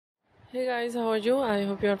Hey guys, how are you? I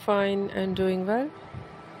hope you're fine and doing well.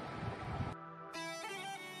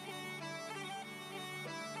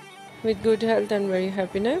 With good health and very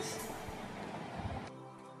happiness.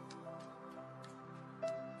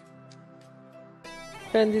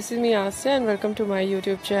 Friend, this is me Asya and welcome to my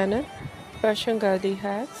YouTube channel, Fashion Girly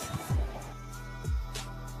Hacks.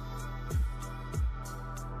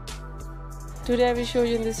 Today I will show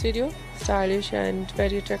you in this video stylish and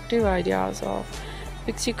very attractive ideas of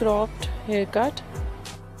pixie cropped haircut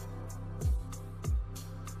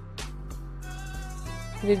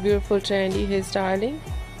with beautiful trendy hairstyling.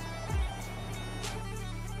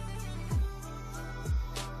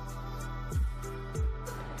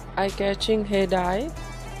 Eye-catching hair dye,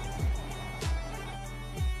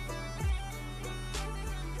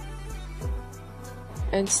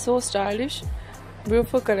 and so stylish,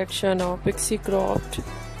 beautiful collection of pixie cropped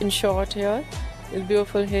in short hair with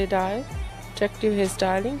beautiful hair dye, attractive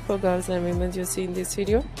hairstyling for girls and women you see in this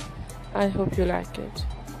video. I hope you like it.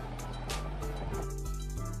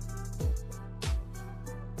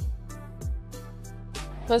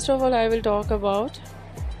 First of all, I will talk about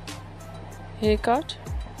haircut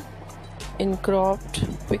in cropped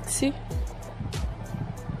pixie.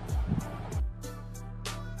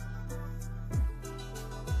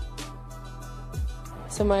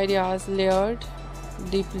 Some ideas: layered,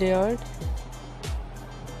 deep layered,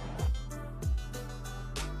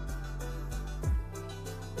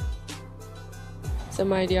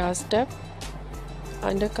 some ideas: step,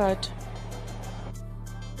 undercut,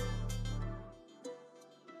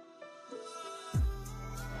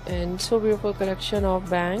 and so beautiful collection of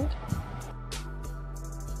bang,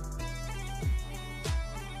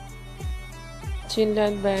 chin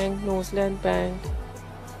length bang, nose length bang,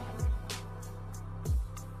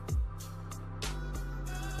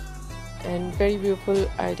 and very beautiful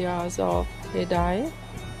ideas of hair dye.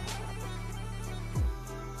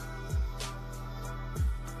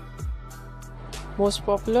 Most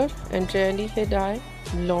popular and trendy hair dye,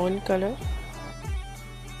 blonde color.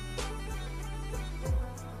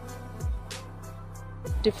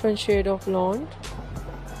 Different shade of blonde.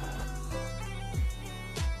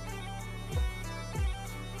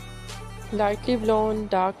 Lightly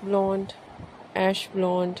blonde, dark blonde, ash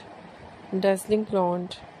blonde, dazzling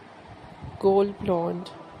blonde, gold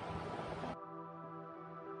blonde.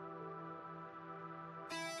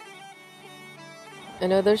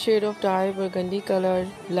 Another shade of dye, burgundy color,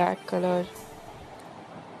 black color.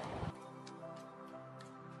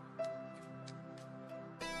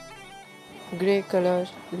 Grey color,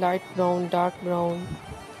 light brown, dark brown.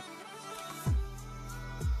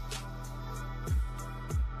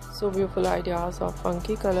 So beautiful ideas of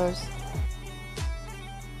funky colors.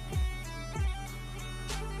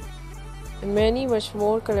 And much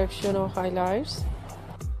more collection of highlights.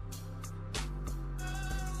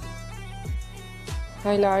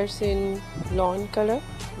 Highlights in blonde color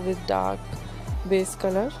with dark base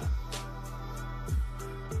color,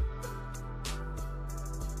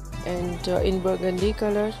 and in burgundy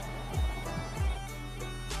color,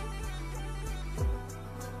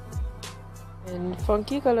 and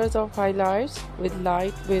funky colors of highlights with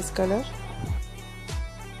light base color,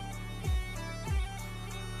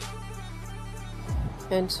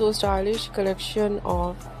 and so stylish collection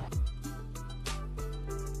of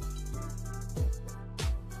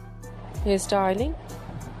hairstyling.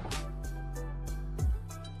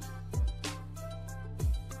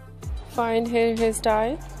 Fine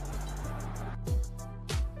hairstyle,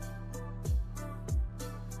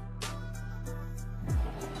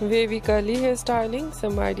 wavy curly hairstyling.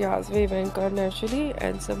 Some ideas wave and curl naturally,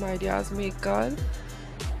 and some ideas make curl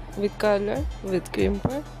with color with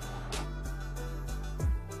crimper.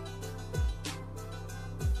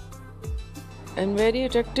 And very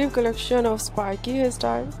attractive collection of spiky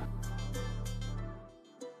hairstyle.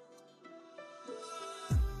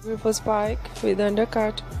 Beautiful spike with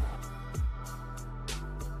undercut,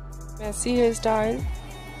 messy hairstyle,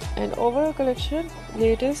 and overall collection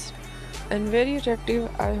latest and very attractive.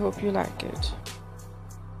 I hope you like it.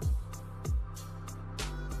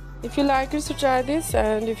 If you like it, so try this,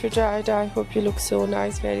 and if you try it, I hope you look so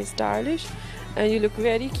nice, very stylish, and you look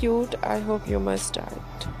very cute. I hope you must try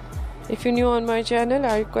it. If you're new on my channel,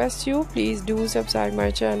 I request you please do subscribe my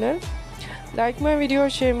channel, like my video,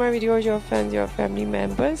 share my video with your friends, your family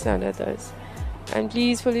members and others, and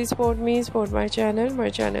please fully support me, support my channel. My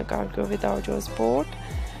channel can't grow without your support,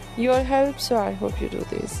 your help, so I hope you do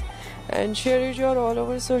this and share it your all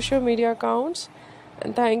over social media accounts.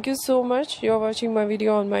 And thank you so much. You're watching my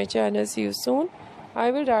video on my channel. See you soon.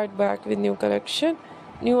 I will write back with new collection,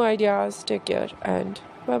 new ideas. Take care and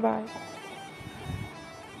bye bye.